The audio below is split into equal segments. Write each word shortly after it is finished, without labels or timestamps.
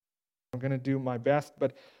I'm going to do my best.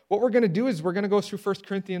 But what we're going to do is we're going to go through 1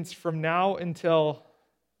 Corinthians from now until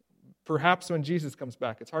perhaps when Jesus comes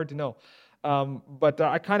back. It's hard to know. But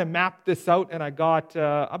I kind of mapped this out, and I got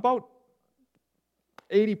about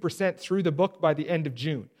 80% through the book by the end of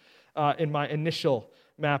June in my initial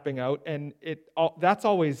mapping out. And that's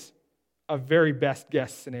always a very best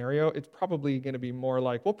guess scenario. It's probably going to be more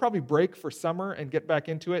like we'll probably break for summer and get back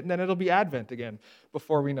into it, and then it'll be Advent again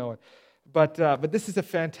before we know it. But this is a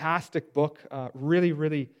fantastic book, really,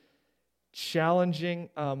 really challenging,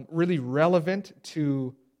 really relevant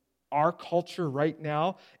to our culture right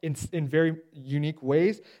now in very unique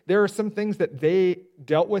ways. There are some things that they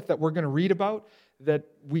dealt with that we're going to read about that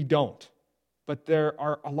we don't. But there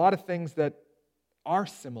are a lot of things that are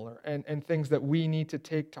similar and things that we need to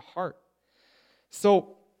take to heart.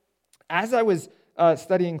 So as I was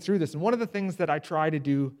studying through this, and one of the things that I try to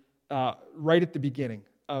do right at the beginning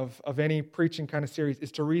of any preaching kind of series is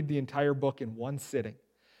to read the entire book in one sitting,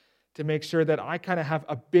 to make sure that I kind of have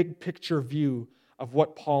a big picture view of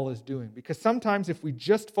what Paul is doing. Because sometimes if we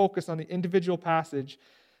just focus on the individual passage,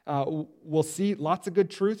 we'll see lots of good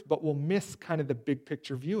truth, but we'll miss kind of the big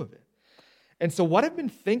picture view of it. And so what I've been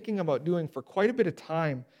thinking about doing for quite a bit of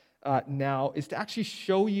time now is to actually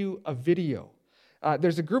show you a video.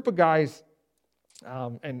 There's a group of guys,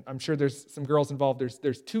 and I'm sure there's some girls involved.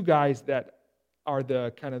 There's two guys that are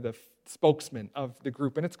the kind of the spokesman of the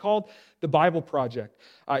group, and it's called The Bible Project.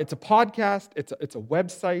 It's a podcast, it's a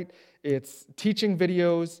website, it's teaching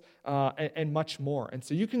videos, and much more. And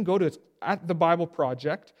so you can go to at The Bible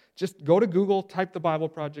Project, just go to Google, type The Bible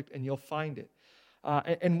Project, and you'll find it.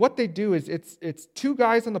 And what they do is it's two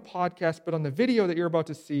guys on the podcast, but on the video that you're about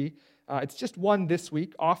to see, it's just one this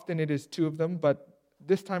week. Often it is two of them, but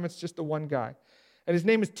this time it's just the one guy. And his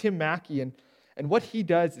name is Tim Mackie, and what he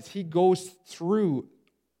does is he goes through,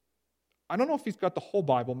 I don't know if he's got the whole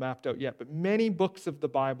Bible mapped out yet, but many books of the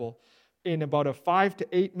Bible in about a 5 to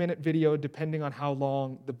 8 minute video, depending on how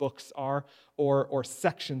long the books are, or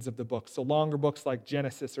sections of the book. So longer books like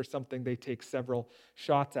Genesis or something, they take several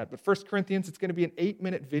shots at. But 1 Corinthians, it's going to be an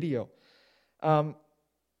 8-minute video. And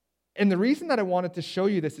the reason that I wanted to show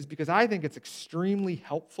you this is because I think it's extremely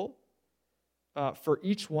helpful for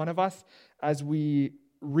each one of us as we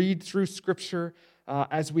read through Scripture,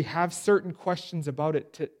 as we have certain questions about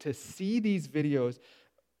it, to see these videos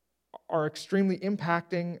are extremely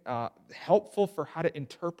impacting, helpful for how to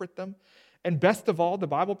interpret them. And best of all, the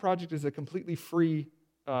Bible Project is a completely free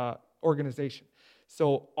organization.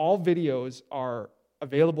 So all videos are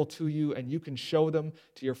available to you, and you can show them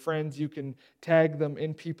to your friends. You can tag them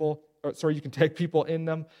in people, you can tag people in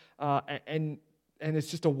them, and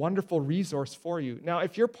it's just a wonderful resource for you. Now,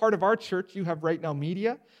 if you're part of our church, you have Right Now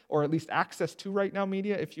Media, or at least access to Right Now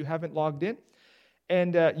Media if you haven't logged in.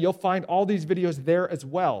 And you'll find all these videos there as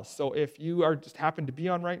well. So if you are just happen to be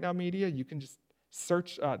on Right Now Media, you can just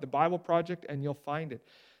search the Bible Project and you'll find it.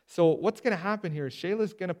 So what's going to happen here is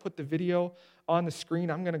Shayla's going to put the video on the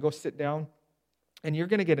screen. I'm going to go sit down, and you're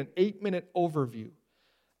going to get an 8-minute overview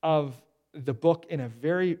of the book in a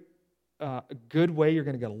very good way. You're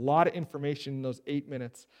going to get a lot of information in those 8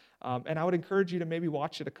 minutes. And I would encourage you to maybe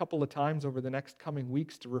watch it a couple of times over the next coming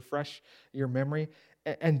weeks to refresh your memory.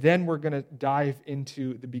 And then we're going to dive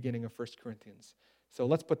into the beginning of 1 Corinthians. So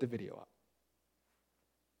let's put the video up.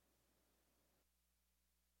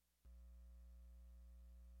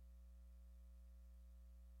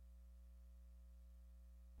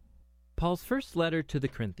 Paul's first letter to the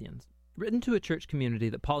Corinthians, written to a church community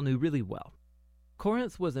that Paul knew really well.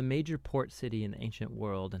 Corinth was a major port city in the ancient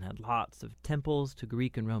world and had lots of temples to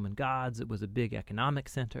Greek and Roman gods. It was a big economic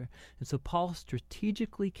center, and so Paul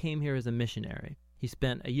strategically came here as a missionary. He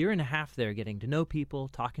spent a year and a half there getting to know people,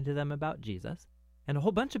 talking to them about Jesus, and a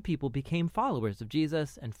whole bunch of people became followers of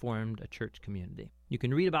Jesus and formed a church community. You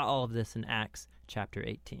can read about all of this in Acts chapter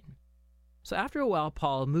 18. So after a while,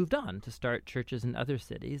 Paul moved on to start churches in other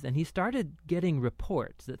cities, and he started getting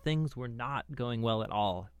reports that things were not going well at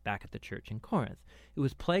all back at the church in Corinth. It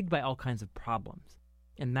was plagued by all kinds of problems,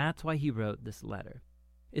 and that's why he wrote this letter.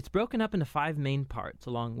 It's broken up into 5 main parts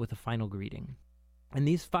along with a final greeting. And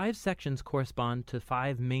these 5 sections correspond to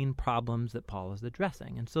 5 main problems that Paul is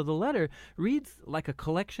addressing. And so the letter reads like a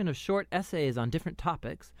collection of short essays on different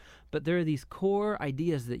topics, but there are these core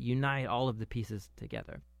ideas that unite all of the pieces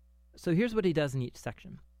together. So here's what he does in each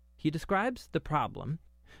section. He describes the problem,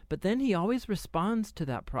 but then he always responds to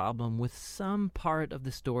that problem with some part of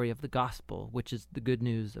the story of the gospel, which is the good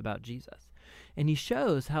news about Jesus. And he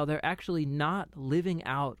shows how they're actually not living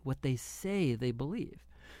out what they say they believe.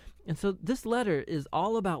 And so this letter is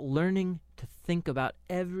all about learning to think about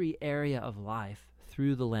every area of life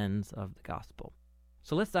through the lens of the gospel.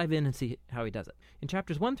 So let's dive in and see how he does it. In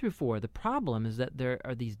chapters 1 through 4, the problem is that there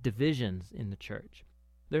are these divisions in the church.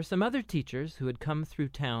 There are some other teachers who had come through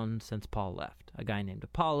town since Paul left, a guy named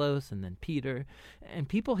Apollos and then Peter, and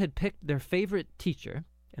people had picked their favorite teacher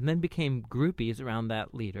and then became groupies around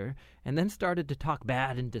that leader and then started to talk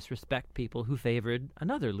bad and disrespect people who favored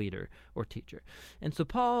another leader or teacher. And so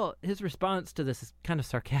Paul, his response to this is kind of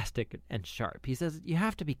sarcastic and sharp. He says, you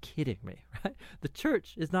have to be kidding me, right? The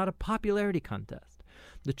church is not a popularity contest.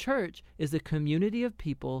 The church is a community of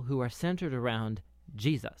people who are centered around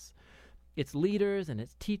Jesus. Its leaders and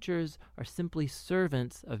its teachers are simply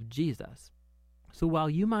servants of Jesus. So while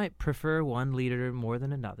you might prefer one leader more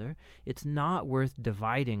than another, it's not worth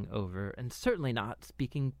dividing over and certainly not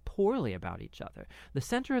speaking poorly about each other. The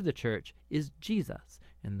center of the church is Jesus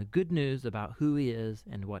and the good news about who he is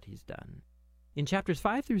and what he's done. In chapters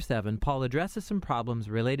 5 through 7, Paul addresses some problems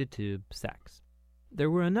related to sex. There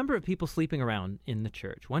were a number of people sleeping around in the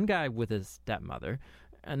church, one guy with his stepmother,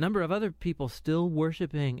 a number of other people still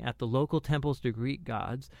worshiping at the local temples to Greek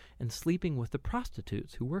gods and sleeping with the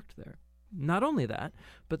prostitutes who worked there. Not only that,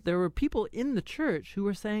 but there were people in the church who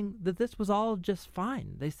were saying that this was all just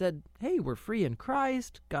fine. They said, hey, we're free in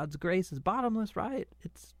Christ. God's grace is bottomless, right?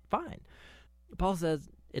 It's fine. Paul says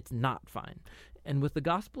it's not fine. And with the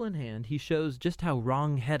gospel in hand, he shows just how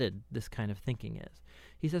wrong-headed this kind of thinking is.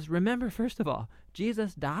 He says, remember, first of all,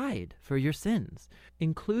 Jesus died for your sins,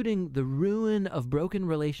 including the ruin of broken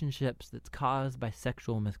relationships that's caused by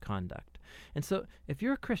sexual misconduct. And so if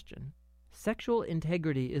you're a Christian, sexual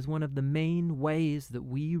integrity is one of the main ways that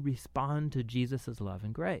we respond to Jesus' love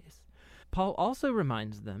and grace. Paul also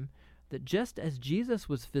reminds them that just as Jesus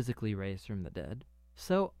was physically raised from the dead,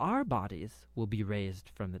 so our bodies will be raised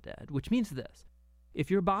from the dead, which means this. If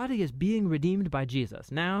your body is being redeemed by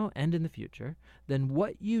Jesus now and in the future, then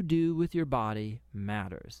what you do with your body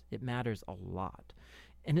matters. It matters a lot.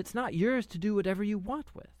 And it's not yours to do whatever you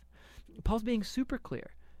want with. Paul's being super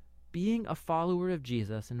clear. Being a follower of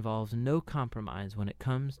Jesus involves no compromise when it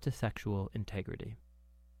comes to sexual integrity.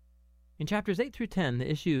 In chapters 8 through 10, the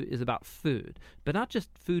issue is about food, but not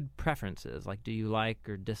just food preferences, like do you like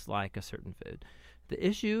or dislike a certain food. The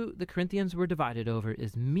issue the Corinthians were divided over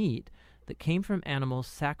is meat that came from animals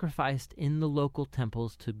sacrificed in the local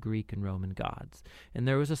temples to Greek and Roman gods. And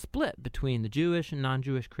there was a split between the Jewish and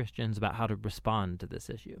non-Jewish Christians about how to respond to this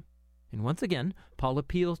issue. And once again, Paul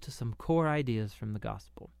appeals to some core ideas from the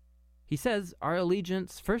gospel. He says our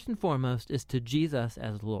allegiance, first and foremost, is to Jesus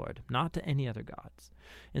as Lord, not to any other gods.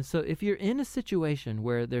 And so if you're in a situation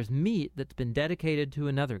where there's meat that's been dedicated to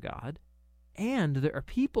another god, and there are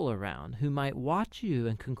people around who might watch you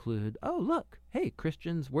and conclude, oh, look, hey,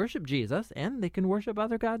 Christians worship Jesus, and they can worship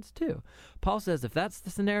other gods too. Paul says if that's the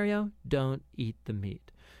scenario, don't eat the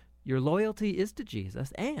meat. Your loyalty is to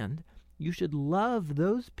Jesus, and you should love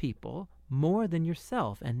those people more than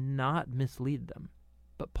yourself and not mislead them.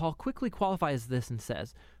 But Paul quickly qualifies this and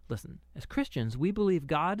says, listen, as Christians, we believe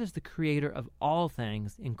God is the creator of all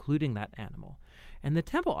things, including that animal. And the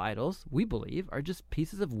temple idols, we believe, are just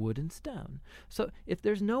pieces of wood and stone. So if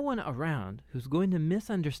there's no one around who's going to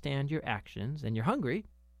misunderstand your actions and you're hungry,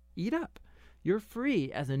 eat up. You're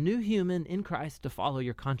free as a new human in Christ to follow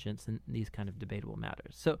your conscience in these kind of debatable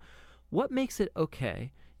matters. So what makes it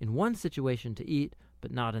okay in one situation to eat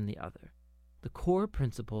but not in the other? The core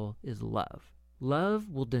principle is love. Love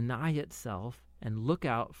will deny itself and look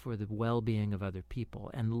out for the well-being of other people.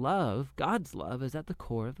 And love, God's love, is at the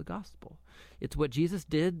core of the gospel. It's what Jesus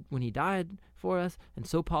did when he died for us, and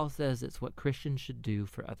so Paul says it's what Christians should do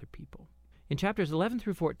for other people. In chapters 11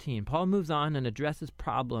 through 14, Paul moves on and addresses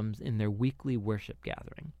problems in their weekly worship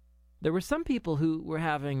gathering. There were some people who were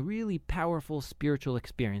having really powerful spiritual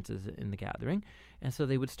experiences in the gathering, and so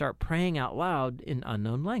they would start praying out loud in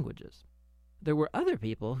unknown languages. There were other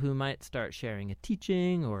people who might start sharing a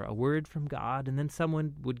teaching or a word from God, and then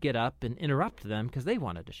someone would get up and interrupt them because they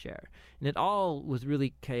wanted to share. And it all was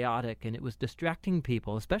really chaotic, and it was distracting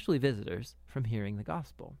people, especially visitors, from hearing the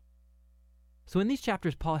gospel. So in these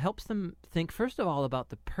chapters, Paul helps them think, first of all, about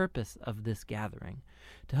the purpose of this gathering,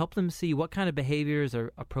 to help them see what kind of behaviors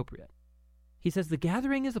are appropriate. He says the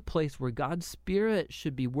gathering is a place where God's Spirit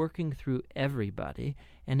should be working through everybody,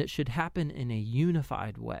 and it should happen in a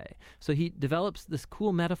unified way. So he develops this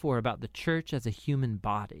cool metaphor about the church as a human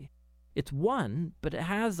body. It's one, but it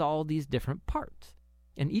has all these different parts,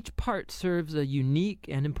 and each part serves a unique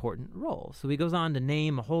and important role. So he goes on to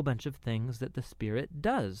name a whole bunch of things that the Spirit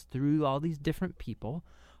does through all these different people,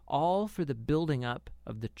 all for the building up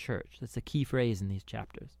of the church. That's a key phrase in these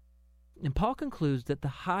chapters. And Paul concludes that the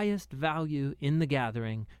highest value in the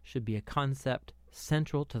gathering should be a concept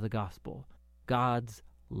central to the gospel, God's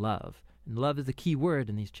love. And love is a key word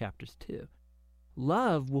in these chapters too.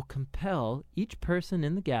 Love will compel each person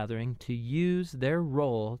in the gathering to use their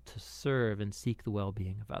role to serve and seek the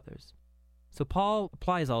well-being of others. So Paul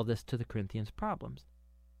applies all this to the Corinthians' problems.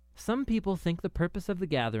 Some people think the purpose of the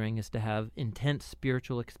gathering is to have intense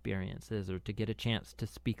spiritual experiences or to get a chance to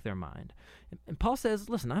speak their mind. And Paul says,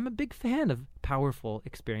 listen, I'm a big fan of powerful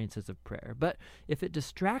experiences of prayer, but if it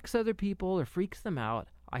distracts other people or freaks them out,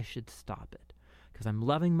 I should stop it, because I'm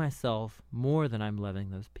loving myself more than I'm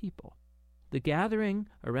loving those people. The gathering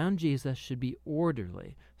around Jesus should be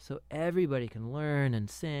orderly, so everybody can learn and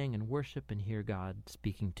sing and worship and hear God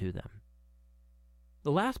speaking to them.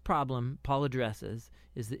 The last problem Paul addresses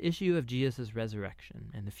is the issue of Jesus' resurrection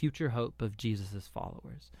and the future hope of Jesus'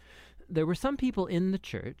 followers. There were some people in the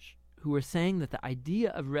church who were saying that the idea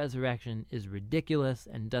of resurrection is ridiculous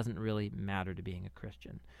and doesn't really matter to being a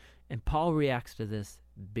Christian. And Paul reacts to this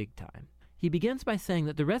big time. He begins by saying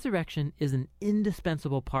that the resurrection is an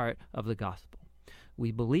indispensable part of the gospel.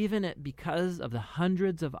 We believe in it because of the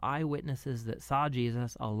hundreds of eyewitnesses that saw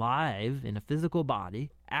Jesus alive in a physical body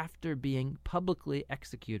after being publicly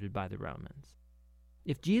executed by the Romans.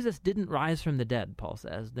 If Jesus didn't rise from the dead, Paul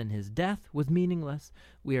says, then his death was meaningless.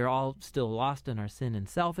 We are all still lost in our sin and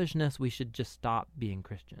selfishness. We should just stop being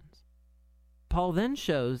Christians. Paul then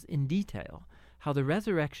shows in detail how the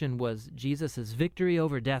resurrection was Jesus' victory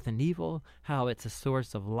over death and evil, how it's a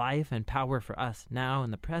source of life and power for us now in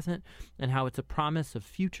the present, and how it's a promise of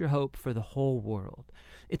future hope for the whole world.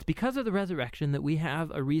 It's because of the resurrection that we have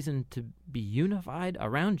a reason to be unified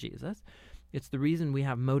around Jesus. It's the reason we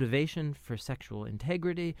have motivation for sexual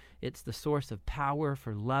integrity. It's the source of power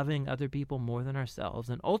for loving other people more than ourselves.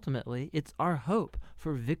 And ultimately, it's our hope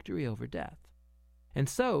for victory over death. And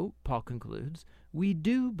so, Paul concludes, we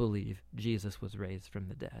do believe Jesus was raised from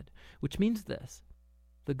the dead, which means this: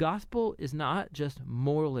 the gospel is not just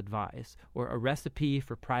moral advice or a recipe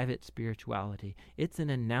for private spirituality. It's an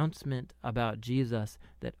announcement about Jesus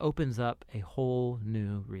that opens up a whole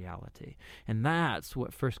new reality. And that's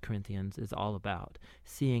what 1 Corinthians is all about,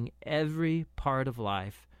 seeing every part of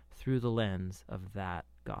life through the lens of that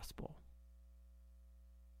gospel.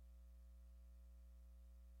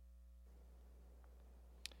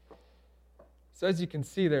 So as you can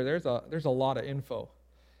see there's a lot of info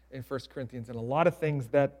in 1 Corinthians and a lot of things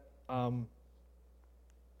that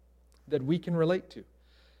that we can relate to.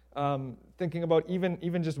 Thinking about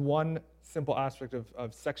even just one simple aspect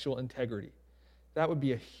of sexual integrity. That would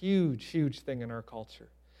be a huge, huge thing in our culture.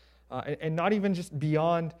 And not even just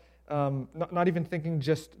beyond, not even thinking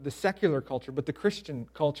just the secular culture, but the Christian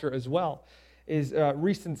culture as well, is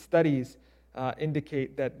recent studies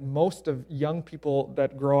indicate that most of young people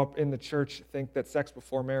that grow up in the church think that sex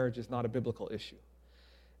before marriage is not a biblical issue.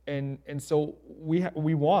 And so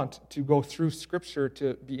we want to go through Scripture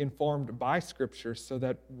to be informed by Scripture so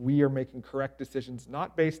that we are making correct decisions,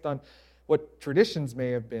 not based on what traditions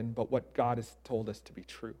may have been, but what God has told us to be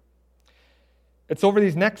true. It's over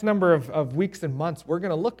these next number of weeks and months, we're going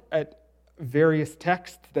to look at various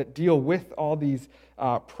texts that deal with all these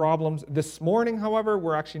problems. This morning, however,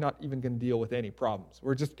 we're actually not even going to deal with any problems.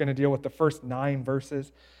 We're just going to deal with the first 9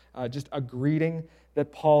 verses, just a greeting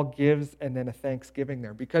that Paul gives and then a thanksgiving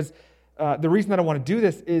there. Because the reason that I want to do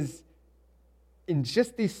this is in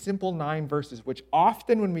just these simple 9 verses, which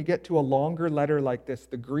often when we get to a longer letter like this,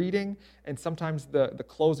 the greeting and sometimes the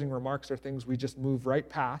closing remarks are things we just move right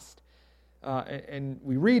past and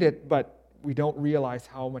we read it, but we don't realize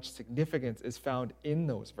how much significance is found in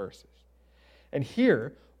those verses. And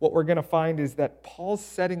here, what we're going to find is that Paul's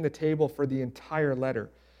setting the table for the entire letter.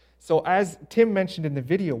 So as Tim mentioned in the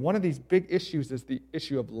video, one of these big issues is the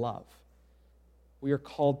issue of love. We are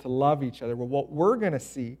called to love each other. Well, what we're going to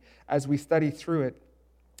see as we study through it,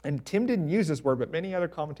 and Tim didn't use this word, but many other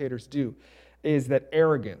commentators do, is that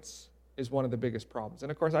arrogance is one of the biggest problems.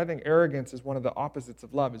 And of course, I think arrogance is one of the opposites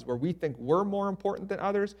of love, is where we think we're more important than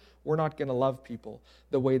others. We're not going to love people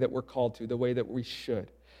the way that we're called to, the way that we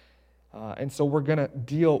should. And so we're going to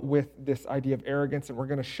deal with this idea of arrogance, and we're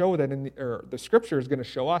going to show that the Scripture is going to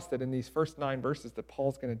show us that in these first 9 verses that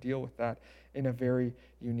Paul's going to deal with that in a very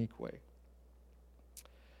unique way.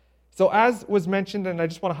 So as was mentioned, and I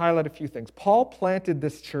just want to highlight a few things, Paul planted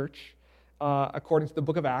this church according to the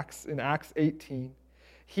book of Acts, in Acts 18.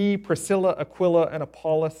 He, Priscilla, Aquila, and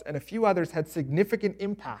Apollos, and a few others had significant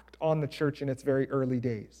impact on the church in its very early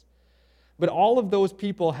days. But all of those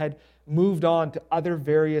people had moved on to other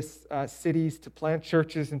various cities to plant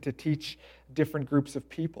churches and to teach different groups of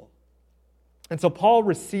people. And so Paul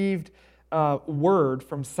received word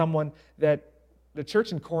from someone that the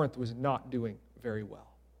church in Corinth was not doing very well.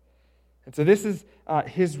 And so this is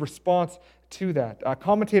his response to that.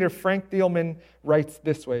 Commentator Frank Thielman writes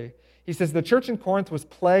this way. He says, the church in Corinth was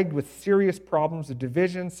plagued with serious problems of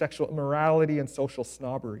division, sexual immorality, and social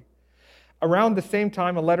snobbery. Around the same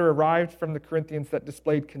time, a letter arrived from the Corinthians that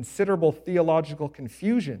displayed considerable theological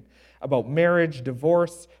confusion about marriage,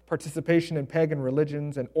 divorce, participation in pagan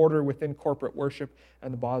religions, and order within corporate worship,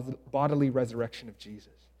 and the bodily resurrection of Jesus.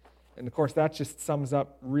 And of course, that just sums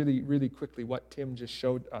up really, really quickly what Tim just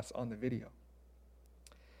showed us on the video.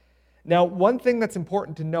 Now, one thing that's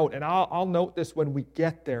important to note, and I'll note this when we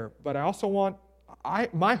get there, but I also want,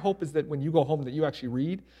 my hope is that when you go home that you actually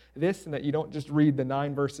read this and that you don't just read the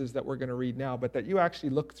 9 verses that we're going to read now, but that you actually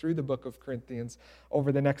look through the book of Corinthians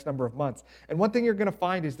over the next number of months. And one thing you're going to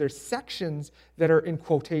find is there's sections that are in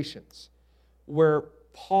quotations where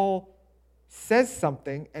Paul says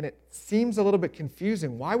something and it seems a little bit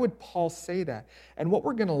confusing. Why would Paul say that? And what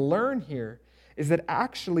we're going to learn here is that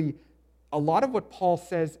actually a lot of what Paul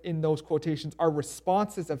says in those quotations are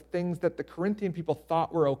responses of things that the Corinthian people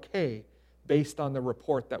thought were okay based on the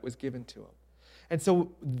report that was given to them. And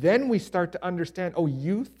so then we start to understand, oh,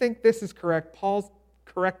 you think this is correct. Paul's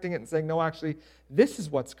correcting it and saying, no, actually, this is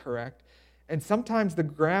what's correct. And sometimes the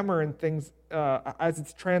grammar and things, as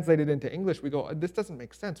it's translated into English, we go, this doesn't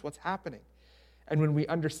make sense. What's happening? And when we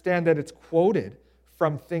understand that it's quoted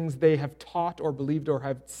from things they have taught or believed or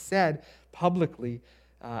have said publicly,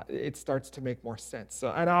 it starts to make more sense.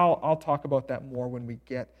 So, and I'll talk about that more when we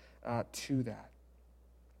get to that.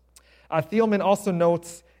 Thielman also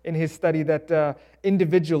notes in his study that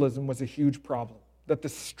individualism was a huge problem. That the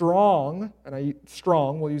strong, and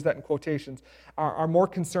strong, we'll use that in quotations, are more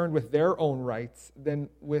concerned with their own rights than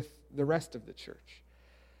with the rest of the church.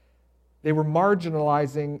 They were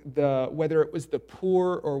marginalizing whether it was the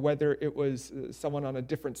poor or whether it was someone on a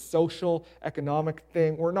different social, economic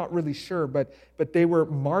thing. We're not really sure, but they were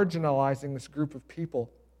marginalizing this group of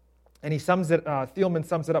people. And Thielman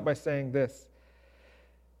sums it up by saying this.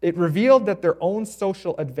 It revealed that their own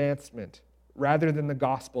social advancement, rather than the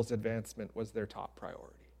gospel's advancement, was their top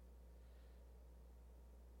priority.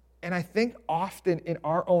 And I think often in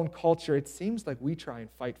our own culture, it seems like we try and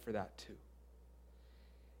fight for that too.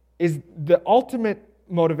 Is the ultimate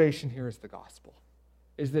motivation here is the gospel.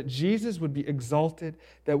 Is that Jesus would be exalted,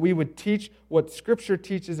 that we would teach what Scripture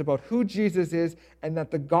teaches about who Jesus is, and that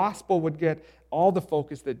the gospel would get all the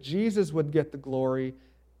focus, that Jesus would get the glory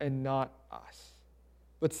and not us.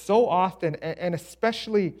 But so often, and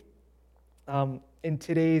especially in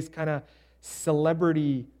today's kind of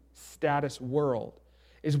celebrity status world,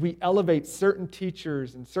 is we elevate certain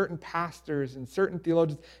teachers and certain pastors and certain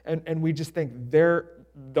theologians, and we just think they're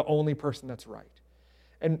the only person that's right.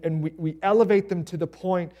 And we elevate them to the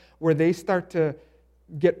point where they start to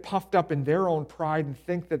get puffed up in their own pride and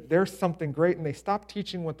think that there's something great, and they stop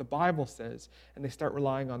teaching what the Bible says, and they start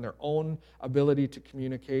relying on their own ability to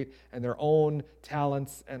communicate and their own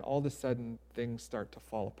talents, and all of a sudden things start to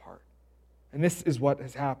fall apart. And this is what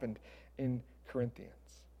has happened in Corinthians.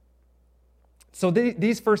 So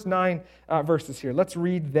these first 9 verses here, let's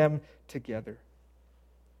read them together.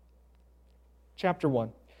 Chapter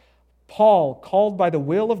 1. Paul, called by the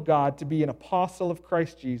will of God to be an apostle of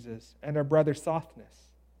Christ Jesus, and our brother Sosthenes,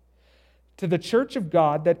 to the church of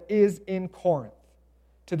God that is in Corinth,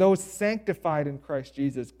 to those sanctified in Christ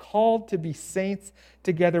Jesus, called to be saints,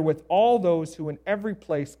 together with all those who in every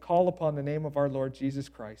place call upon the name of our Lord Jesus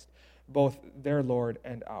Christ, both their Lord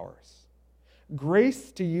and ours.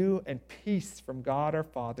 Grace to you and peace from God our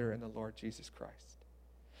Father and the Lord Jesus Christ.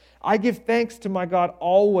 I give thanks to my God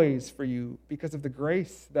always for you because of the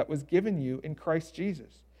grace that was given you in Christ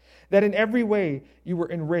Jesus, that in every way you were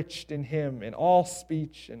enriched in him in all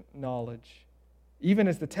speech and knowledge, even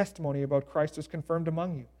as the testimony about Christ was confirmed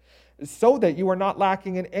among you, so that you are not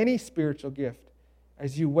lacking in any spiritual gift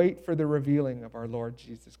as you wait for the revealing of our Lord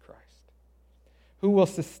Jesus Christ, who will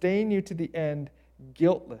sustain you to the end,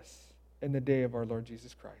 guiltless in the day of our Lord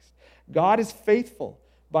Jesus Christ. God is faithful,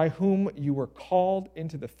 by whom you were called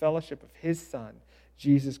into the fellowship of his Son,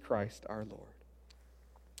 Jesus Christ our Lord.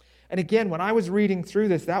 And again, when I was reading through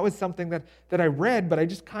this, that was something that I read, but I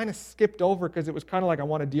just kind of skipped over because it was kind of like I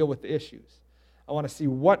want to deal with the issues. I want to see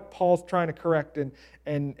what Paul's trying to correct,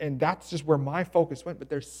 and that's just where my focus went. But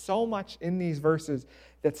there's so much in these verses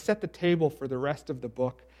that set the table for the rest of the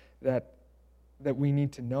book that we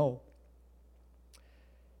need to know.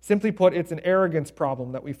 Simply put, it's an arrogance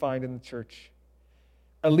problem that we find in the church.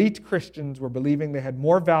 Elite Christians were believing they had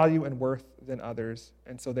more value and worth than others,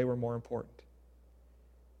 and so they were more important.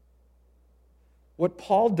 What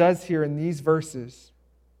Paul does here in these verses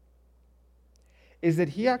is that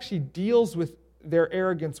he actually deals with their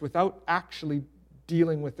arrogance without actually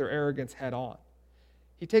dealing with their arrogance head on.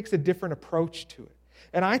 He takes a different approach to it.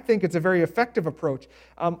 And I think it's a very effective approach.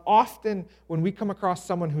 Often when we come across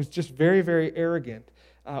someone who's just very, very arrogant,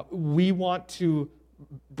 we want to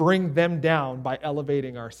bring them down by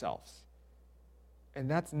elevating ourselves. And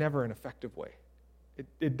that's never an effective way.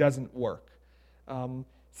 It doesn't work.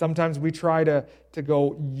 Sometimes we try to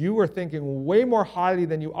go, you are thinking way more highly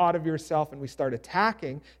than you ought of yourself, and we start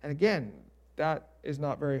attacking. And again, that is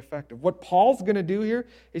not very effective. What Paul's going to do here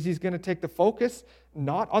is he's going to take the focus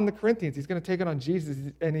not on the Corinthians. He's going to take it on Jesus,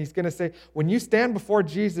 and he's going to say, when you stand before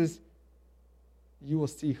Jesus, you will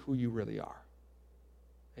see who you really are,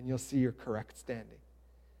 and you'll see your correct standing.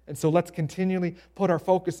 And so let's continually put our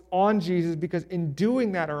focus on Jesus, because in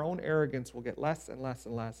doing that, our own arrogance will get less and less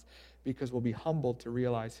and less, because we'll be humbled to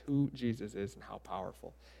realize who Jesus is and how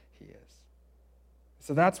powerful he is.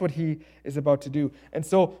 So that's what he is about to do. And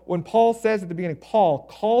so when Paul says at the beginning, Paul,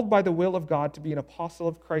 called by the will of God to be an apostle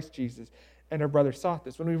of Christ Jesus, and our brother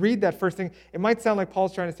Sothis. When we read that first thing, it might sound like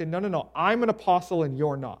Paul's trying to say, no, I'm an apostle and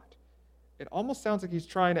you're not. It almost sounds like he's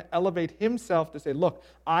trying to elevate himself to say, look,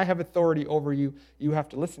 I have authority over you. You have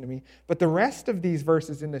to listen to me. But the rest of these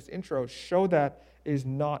verses in this intro show that is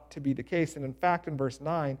not to be the case. And in fact, in verse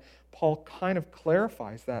 9, Paul kind of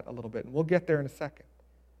clarifies that a little bit. And we'll get there in a second.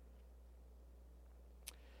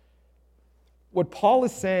 What Paul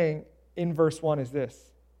is saying in verse 1 is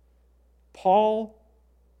this: Paul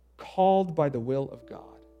called by the will of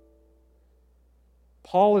God.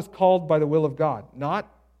 Paul is called by the will of God, not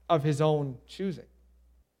of his own choosing.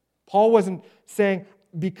 Paul wasn't saying,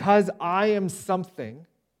 because I am something,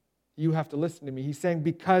 you have to listen to me. He's saying,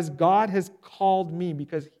 because God has called me,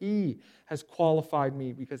 because he has qualified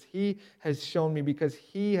me, because he has shown me, because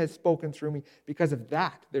he has spoken through me, because of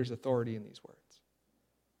that, there's authority in these words,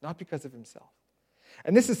 not because of himself.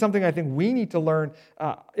 And this is something I think we need to learn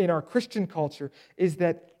in our Christian culture, is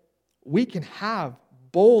that we can have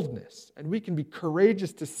boldness and we can be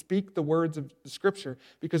courageous to speak the words of the Scripture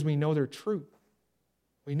because we know they're true.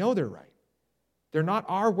 We know they're right. They're not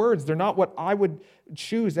our words. They're not what I would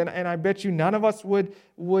choose. And I bet you none of us would,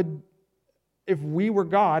 if we were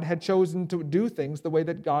God, had chosen to do things the way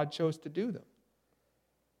that God chose to do them.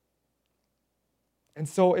 And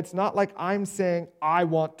so it's not like I'm saying, I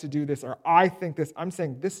want to do this or I think this. I'm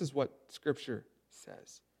saying this is what Scripture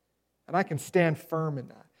says. And I can stand firm in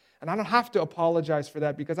that. And I don't have to apologize for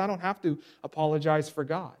that, because I don't have to apologize for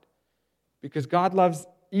God. Because God loves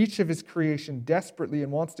each of his creation desperately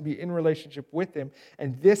and wants to be in relationship with him.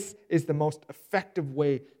 And this is the most effective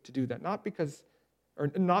way to do that. Not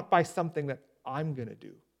by something that I'm going to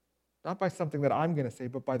do. Not by something that I'm going to say,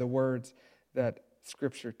 but by the words that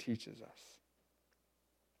Scripture teaches us.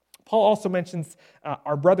 Paul also mentions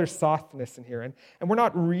our brother Sothis in here. And we're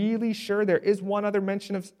not really sure. There is one other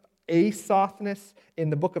mention of a Sothis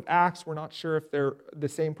in the book of Acts. We're not sure if they're the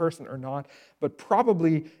same person or not, but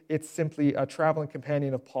probably it's simply a traveling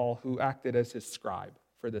companion of Paul who acted as his scribe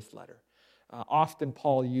for this letter. Often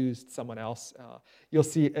Paul used someone else. You'll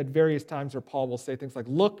see at various times where Paul will say things like,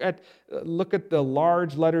 look at the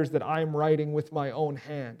large letters that I'm writing with my own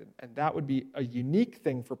hand. And that would be a unique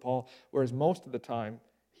thing for Paul, whereas most of the time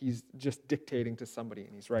he's just dictating to somebody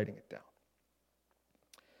and he's writing it down.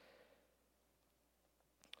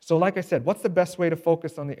 So like I said, what's the best way to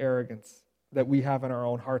focus on the arrogance that we have in our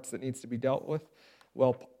own hearts that needs to be dealt with?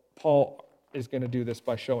 Well, Paul is going to do this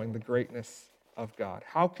by showing the greatness of God.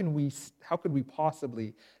 How could we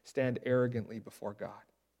possibly stand arrogantly before God?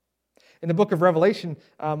 In the book of Revelation,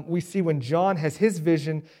 we see when John has his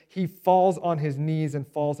vision, he falls on his knees and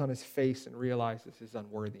falls on his face and realizes his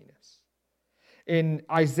unworthiness. In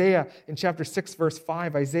Isaiah, in chapter 6, verse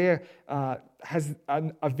 5, Isaiah has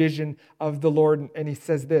a vision of the Lord, and he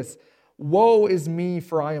says this: "Woe is me,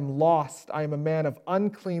 for I am lost. I am a man of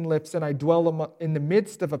unclean lips, and I dwell in the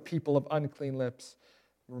midst of a people of unclean lips.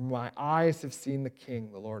 My eyes have seen the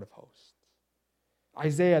King, the Lord of hosts."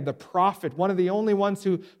 Isaiah, the prophet, one of the only ones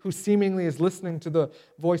who seemingly is listening to the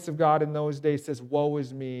voice of God in those days, says, "Woe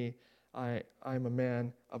is me, I am a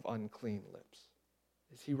man of unclean lips."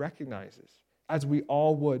 As he recognizes, as we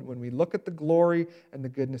all would, when we look at the glory and the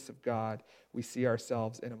goodness of God, we see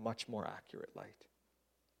ourselves in a much more accurate light.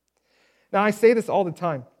 Now, I say this all the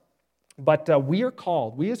time, but we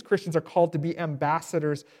as Christians are called to be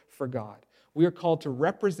ambassadors for God. We are called to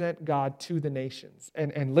represent God to the nations.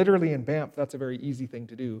 And literally in Banff, that's a very easy thing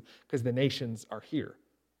to do because the nations are here.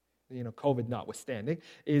 COVID notwithstanding,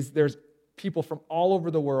 there's people from all over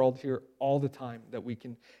the world here all the time that we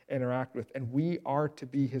can interact with. And we are to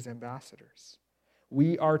be his ambassadors.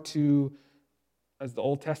 We are to, as the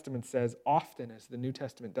Old Testament says, often, as the New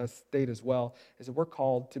Testament does state as well, is that we're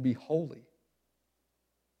called to be holy.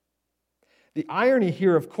 The irony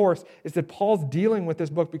here, of course, is that Paul's dealing with this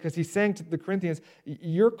book because he's saying to the Corinthians,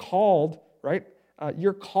 you're called, right?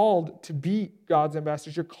 You're called to be God's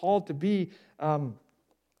ambassadors. You're called to be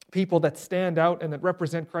people that stand out and that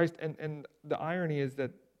represent Christ. And the irony is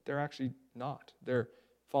that they're actually not. They're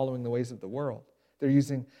following the ways of the world. They're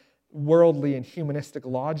using worldly and humanistic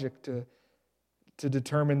logic to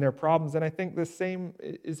determine their problems. And I think the same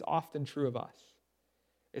is often true of us.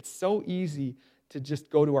 It's so easy to just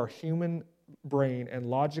go to our human brain and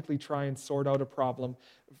logically try and sort out a problem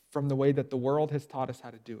from the way that the world has taught us how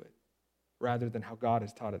to do it, rather than how God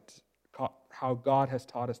has taught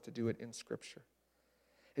us to do it in Scripture.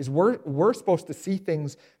 We're supposed to see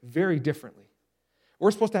things very differently.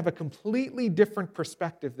 We're supposed to have a completely different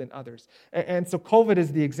perspective than others. And so COVID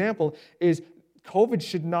is the example, is COVID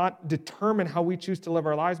should not determine how we choose to live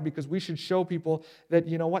our lives, because we should show people that,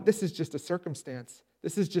 you know what, this is just a circumstance.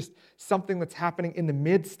 This is just something that's happening in the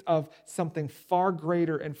midst of something far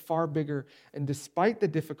greater and far bigger. And despite the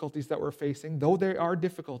difficulties that we're facing, though there are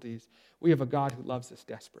difficulties, we have a God who loves us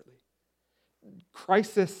desperately.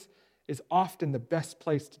 Crisis is often the best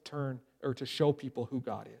place to turn or to show people who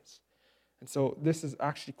God is. And so this is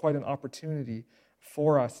actually quite an opportunity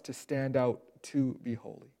for us to stand out, to be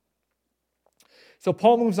holy. So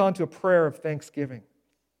Paul moves on to a prayer of thanksgiving.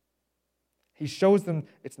 He shows them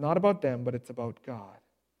it's not about them, but it's about God.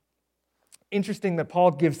 Interesting that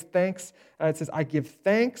Paul gives thanks. It says, I give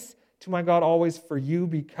thanks to my God always for you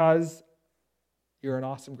because you're an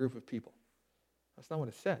awesome group of people. That's not what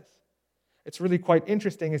it says. It's really quite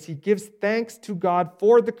interesting as he gives thanks to God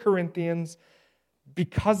for the Corinthians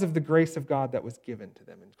because of the grace of God that was given to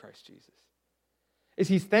them in Christ Jesus. Is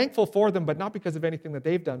he's thankful for them, but not because of anything that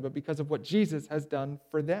they've done, but because of what Jesus has done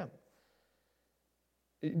for them.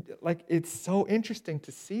 It's so interesting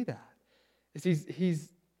to see that. He's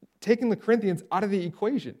taking the Corinthians out of the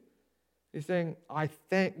equation. He's saying, I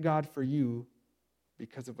thank God for you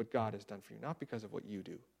because of what God has done for you, not because of what you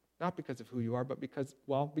do, not because of who you are, but because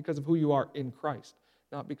of who you are in Christ,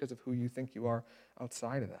 not because of who you think you are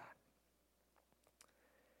outside of that.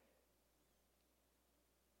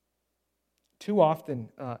 Too often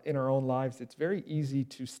in our own lives, it's very easy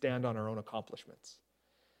to stand on our own accomplishments,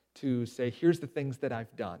 to say, here's the things that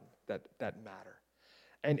I've done that matter.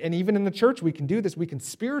 And even in the church, we can do this. We can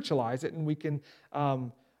spiritualize it, and we can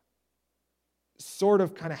sort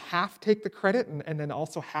of kind of half take the credit and then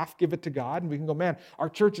also half give it to God. And we can go, man, our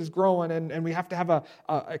church is growing, and we have to have a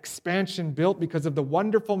expansion built because of the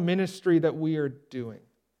wonderful ministry that we are doing.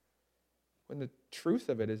 When the truth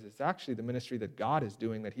of it is, it's actually the ministry that God is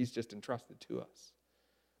doing that he's just entrusted to us.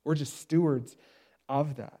 We're just stewards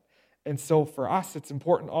of that. And so for us, it's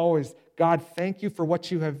important always, God, thank you for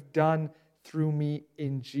what you have done through me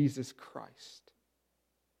in Jesus Christ.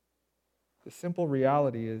 The simple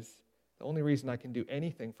reality is, the only reason I can do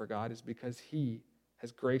anything for God is because he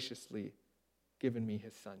has graciously given me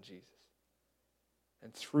his son, Jesus.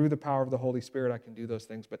 And through the power of the Holy Spirit, I can do those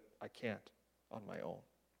things, but I can't on my own.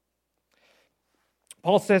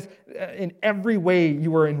 Paul says, in every way you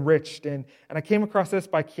were enriched. And I came across this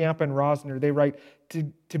by Camp and Rosner. They write,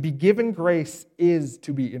 to be given grace is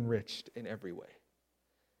to be enriched in every way.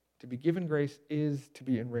 To be given grace is to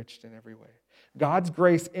be enriched in every way. God's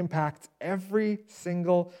grace impacts every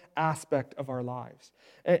single aspect of our lives.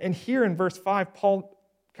 And here in verse 5, Paul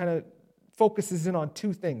kind of focuses in on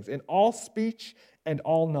two things, in all speech and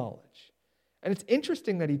all knowledge. And it's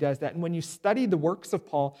interesting that he does that. And when you study the works of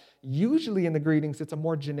Paul, usually in the greetings, it's a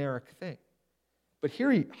more generic thing. But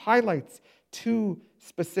here he highlights two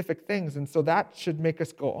specific things. And so that should make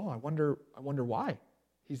us go, I wonder why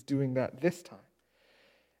he's doing that this time.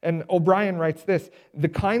 And O'Brien writes this, the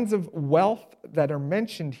kinds of wealth that are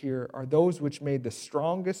mentioned here are those which made the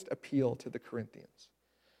strongest appeal to the Corinthians.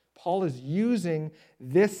 Paul is using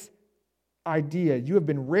this idea, you have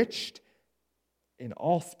been rich in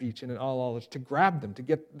all speech and in all knowledge, to grab them, to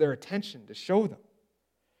get their attention, to show them.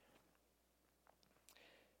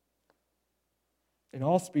 In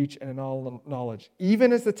all speech and in all knowledge,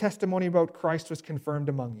 even as the testimony about Christ was confirmed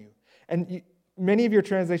among you. And many of your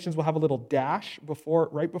translations will have a little dash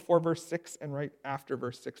right before verse 6 and right after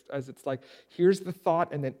verse 6, as it's like, here's the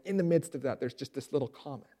thought, and then in the midst of that, there's just this little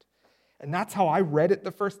comment. And that's how I read it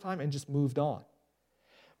the first time and just moved on.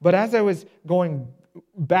 But as I was going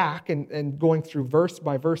back and going through verse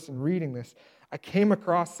by verse and reading this, I came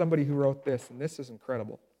across somebody who wrote this, and this is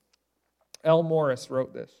incredible. L. Morris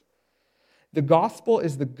wrote this. The gospel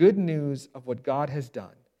is the good news of what God has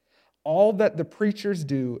done. All that the preachers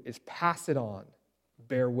do is pass it on,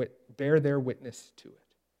 bear their witness to it.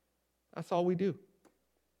 That's all we do.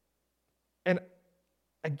 And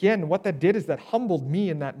again, what that did is that humbled me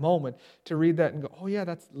in that moment to read that and go, oh yeah,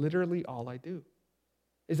 that's literally all I do.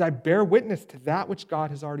 Is I bear witness to that which God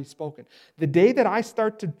has already spoken. The day that I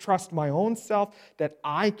start to trust my own self, that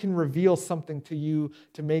I can reveal something to you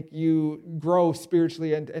to make you grow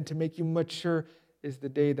spiritually and to make you mature, is the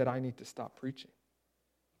day that I need to stop preaching.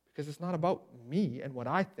 Because it's not about me and what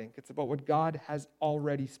I think, it's about what God has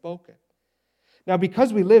already spoken. Now,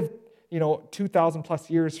 because we live, 2,000 plus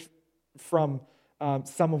years from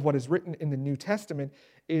some of what is written in the New Testament,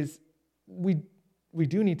 is we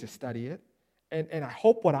do need to study it. And I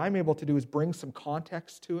hope what I'm able to do is bring some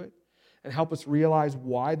context to it and help us realize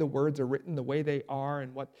why the words are written the way they are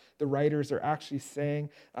and what the writers are actually saying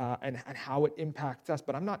and how it impacts us.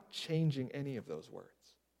 But I'm not changing any of those words.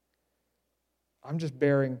 I'm just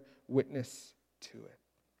bearing witness to it.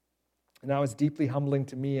 And that was deeply humbling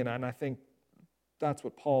to me, and I think that's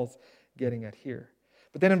what Paul's getting at here.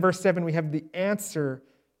 But then in verse 7, we have the answer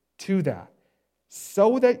to that.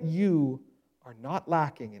 So that you are not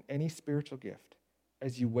lacking in any spiritual gift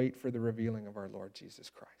as you wait for the revealing of our Lord Jesus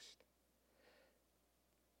Christ.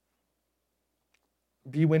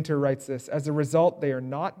 B. Winter writes this, as a result, they are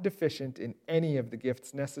not deficient in any of the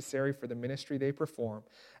gifts necessary for the ministry they perform,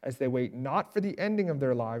 as they wait not for the ending of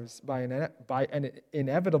their lives by an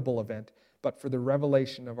inevitable event, but for the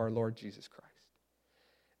revelation of our Lord Jesus Christ.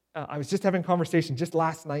 I was just having a conversation just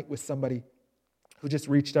last night with somebody who just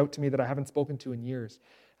reached out to me that I haven't spoken to in years,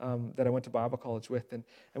 that I went to Bible college with, and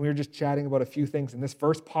we were just chatting about a few things, and this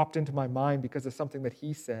verse popped into my mind because of something that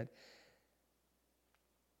he said.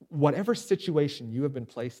 Whatever situation you have been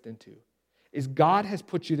placed into, is God has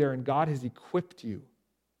put you there and God has equipped you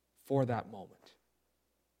for that moment.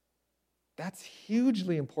 That's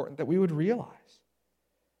hugely important that we would realize.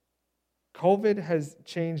 COVID has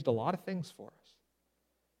changed a lot of things for us.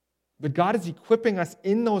 But God is equipping us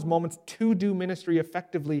in those moments to do ministry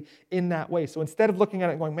effectively in that way. So instead of looking at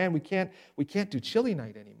it and going, man, we can't do chili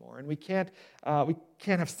night anymore, and we can't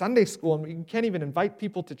have Sunday school, and we can't even invite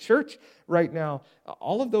people to church right now.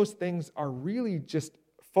 All of those things are really just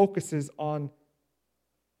focuses on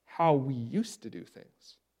how we used to do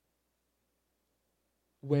things.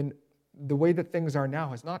 When the way that things are now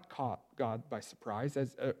has not caught God by surprise,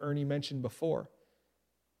 as Ernie mentioned before.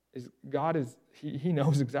 He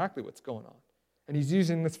knows exactly what's going on. And he's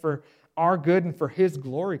using this for our good and for his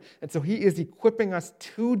glory. And so he is equipping us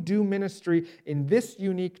to do ministry in this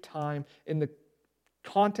unique time in the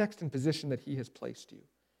context and position that he has placed you.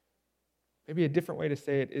 Maybe a different way to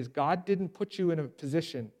say it is God didn't put you in a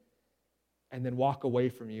position and then walk away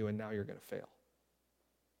from you and now you're going to fail.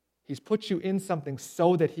 He's put you in something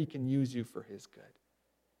so that he can use you for his good.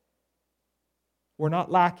 We're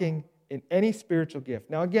not lacking in any spiritual gift.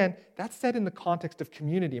 Now again, that's said in the context of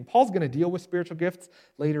community. And Paul's going to deal with spiritual gifts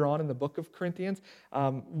later on in the book of Corinthians.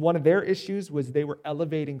 One of their issues was they were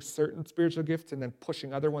elevating certain spiritual gifts and then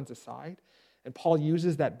pushing other ones aside. And Paul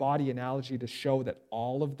uses that body analogy to show that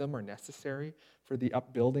all of them are necessary for the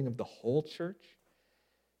upbuilding of the whole church.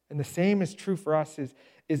 And the same is true for us,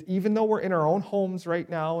 is even though we're in our own homes right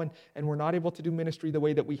now and we're not able to do ministry the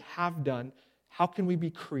way that we have done, how can we be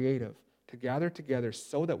creative to gather together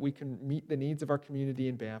so that we can meet the needs of our community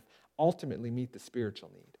in Banff, ultimately meet the spiritual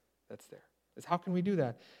need that's there? Is how can we do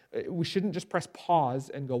that? We shouldn't just press pause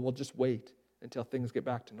and go, we'll just wait until things get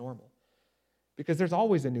back to normal. Because there's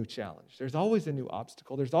always a new challenge. There's always a new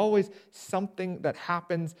obstacle. There's always something that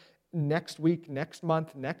happens next week, next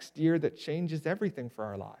month, next year that changes everything for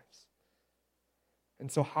our lives. And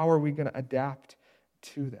so how are we going to adapt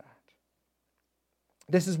to that?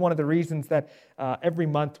 This is one of the reasons that every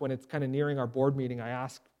month when it's kind of nearing our board meeting, I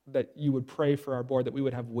ask that you would pray for our board, that we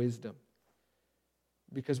would have wisdom.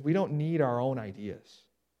 Because we don't need our own ideas.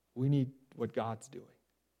 We need what God's doing.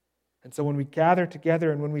 And so when we gather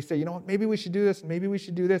together and when we say, you know what, maybe we should do this, maybe we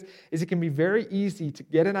should do this, is it can be very easy to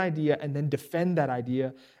get an idea and then defend that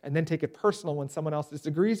idea and then take it personal when someone else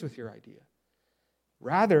disagrees with your idea.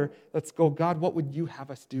 Rather, let's go, God, what would you have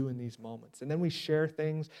us do in these moments? And then we share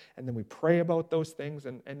things, and then we pray about those things,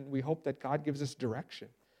 and we hope that God gives us direction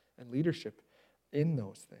and leadership in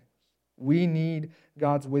those things. We need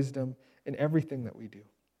God's wisdom in everything that we do.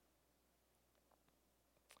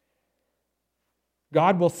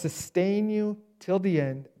 God will sustain you till the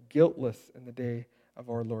end, guiltless in the day of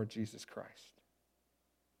our Lord Jesus Christ.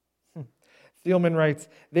 Thielman writes,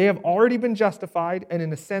 they have already been justified and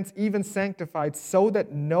in a sense even sanctified so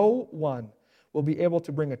that no one will be able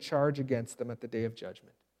to bring a charge against them at the day of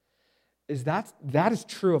judgment. That is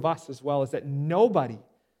true of us as well, is that nobody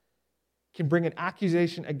can bring an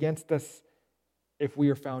accusation against us if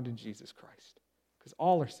we are found in Jesus Christ. Because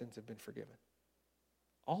all our sins have been forgiven.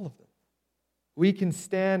 All of them. We can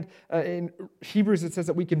stand, in Hebrews it says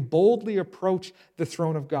that we can boldly approach the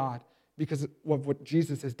throne of God because of what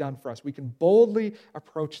Jesus has done for us. We can boldly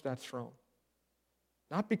approach that throne.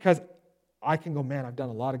 Not because I can go, man, I've done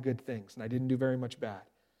a lot of good things and I didn't do very much bad.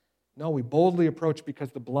 No, we boldly approach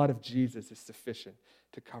because the blood of Jesus is sufficient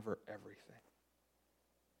to cover everything.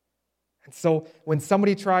 And so when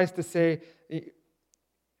somebody tries to say,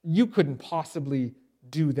 you couldn't possibly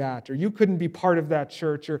do that, or you couldn't be part of that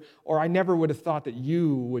church, or I never would have thought that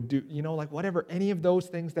you would do, like whatever, any of those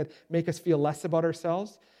things that make us feel less about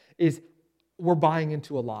ourselves, is we're buying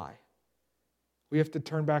into a lie. We have to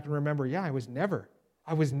turn back and remember, I was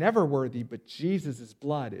never worthy, but Jesus'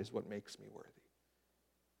 blood is what makes me worthy.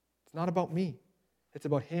 It's not about me. It's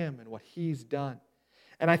about him and what he's done.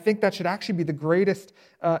 And I think that should actually be the greatest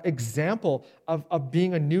example of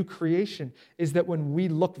being a new creation, is that when we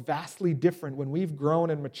look vastly different, when we've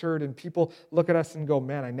grown and matured and people look at us and go,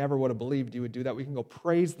 man, I never would have believed you would do that, we can go,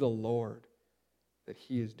 praise the Lord that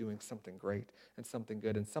he is doing something great and something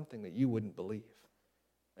good and something that you wouldn't believe.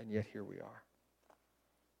 And yet here we are.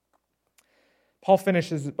 Paul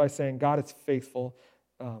finishes it by saying, God is faithful,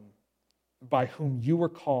 by whom you were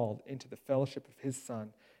called into the fellowship of his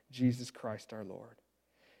Son, Jesus Christ our Lord.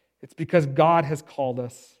 It's because God has called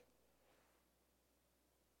us,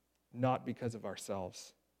 not because of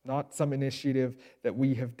ourselves, not some initiative that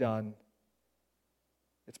we have done.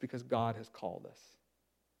 It's because God has called us.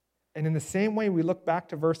 And in the same way, we look back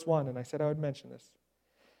to verse 1, and I said I would mention this.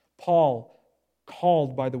 Paul,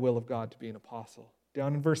 called by the will of God to be an apostle.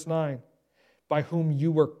 Down in verse 9, by whom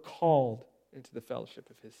you were called into the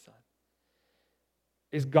fellowship of his Son.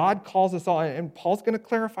 Is God calls us all, and Paul's going to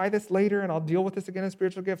clarify this later, and I'll deal with this again in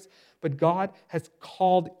spiritual gifts, but God has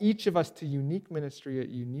called each of us to unique ministry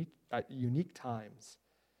at unique times,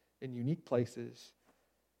 in unique places,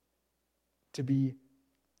 to be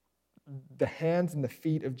the hands and the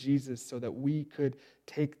feet of Jesus so that we could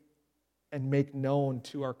take and make known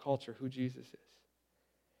to our culture who Jesus is.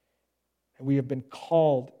 And we have been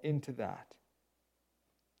called into that.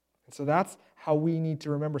 And so that's how we need to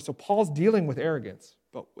remember. So Paul's dealing with arrogance,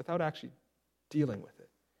 but without actually dealing with it.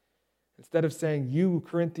 Instead of saying, you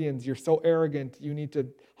Corinthians, you're so arrogant, you need to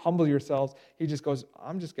humble yourselves, he just goes,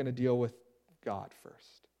 I'm just going to deal with God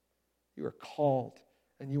first. You are called,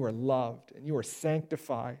 and you are loved, and you are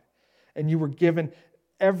sanctified, and you were given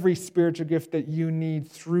every spiritual gift that you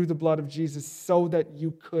need through the blood of Jesus so that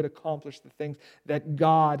you could accomplish the things that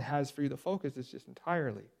God has for you. The focus is just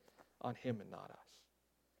entirely on him and not us.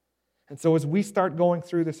 And so as we start going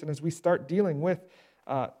through this, and as we start dealing with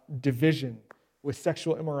division, with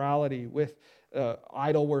sexual immorality, with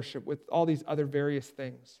idol worship, with all these other various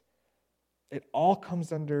things, it all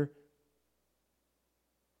comes under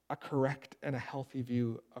a correct and a healthy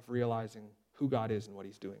view of realizing who God is and what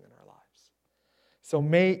he's doing in our lives. So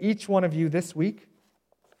may each one of you this week,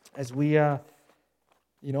 as we enter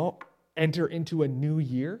into a new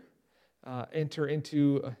year, enter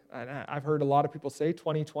into, and I've heard a lot of people say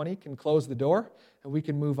 2020 can close the door and we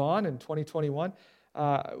can move on in 2021.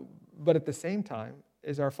 But at the same time,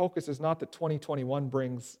 our focus is not that 2021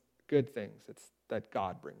 brings good things. It's that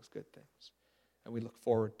God brings good things. And we look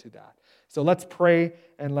forward to that. So let's pray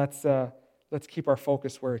and let's keep our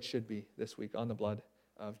focus where it should be this week, on the blood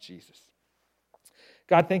of Jesus.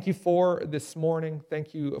 God, thank you for this morning.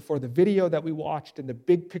 Thank you for the video that we watched and the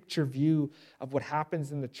big picture view of what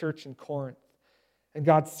happens in the church in Corinth. And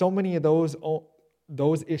God, so many of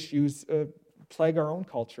those issues plague our own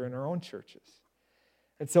culture and our own churches.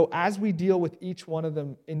 And so as we deal with each one of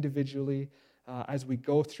them individually, as we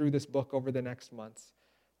go through this book over the next months,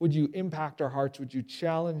 would you impact our hearts? Would you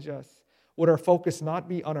challenge us? Would our focus not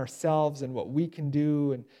be on ourselves and what we can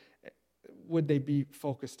do? And would they be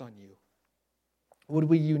focused on you? Would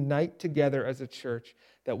we unite together as a church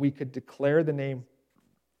that we could declare the name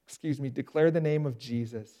of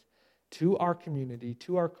Jesus to our community,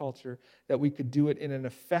 to our culture, that we could do it in an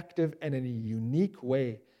effective and in a unique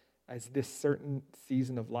way as this certain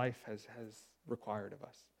season of life has required of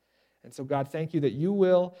us. And so, God, thank you that you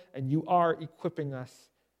will and you are equipping us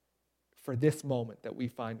for this moment that we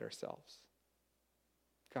find ourselves.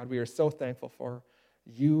 God, we are so thankful for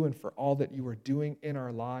you and for all that you are doing in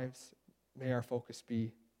our lives. May our focus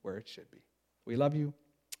be where it should be. We love you.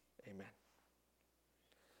 Amen.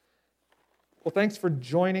 Well, thanks for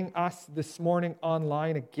joining us this morning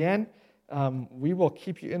online again. We will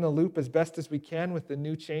keep you in the loop as best as we can with the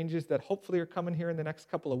new changes that hopefully are coming here in the next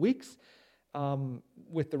couple of weeks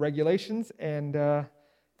with the regulations. And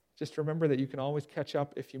just remember that you can always catch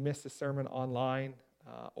up if you miss a sermon online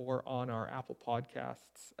or on our Apple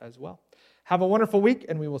Podcasts as well. Have a wonderful week,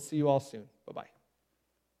 and we will see you all soon. Bye-bye.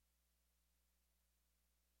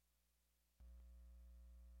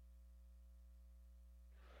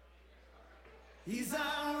 He's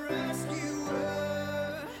our rescue.